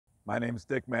My name's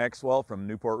Dick Maxwell from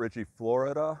Newport Richey,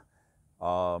 Florida.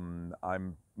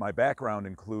 My background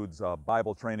includes a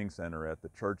Bible training center at the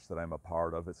church that I'm a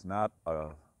part of. It's not a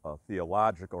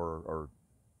theological or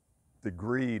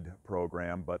degreed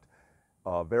program, but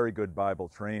very good Bible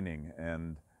training.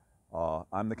 And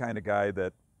I'm the kind of guy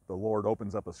that the Lord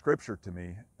opens up a scripture to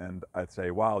me and I'd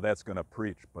say, wow, that's going to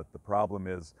preach. But the problem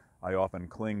is I often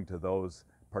cling to those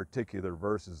particular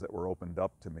verses that were opened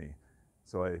up to me.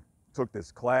 So I took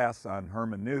this class on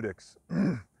hermeneutics,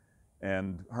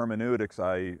 and hermeneutics,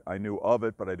 I knew of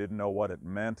it, but I didn't know what it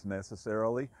meant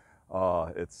necessarily.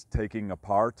 It's taking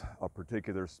apart a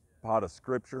particular part of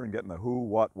scripture and getting the who,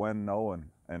 what, when, no,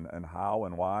 and how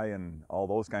and why and all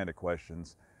those kind of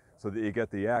questions so that you get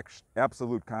the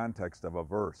absolute context of a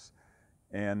verse.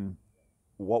 And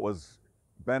what was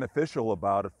beneficial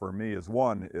about it for me is,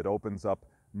 one, it opens up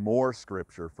more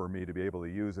scripture for me to be able to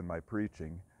use in my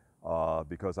preaching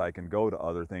because I can go to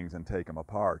other things and take them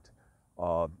apart.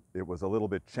 It was a little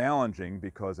bit challenging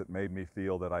because it made me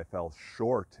feel that I fell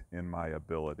short in my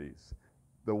abilities.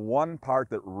 The one part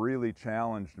that really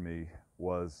challenged me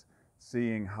was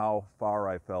seeing how far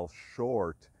I fell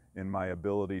short in my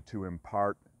ability to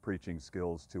impart preaching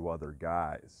skills to other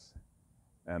guys.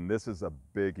 And this is a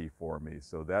biggie for me.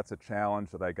 So that's a challenge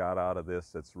that I got out of this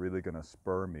that's really going to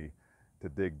spur me to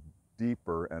dig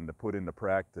deeper and to put into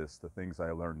practice the things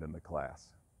I learned in the class.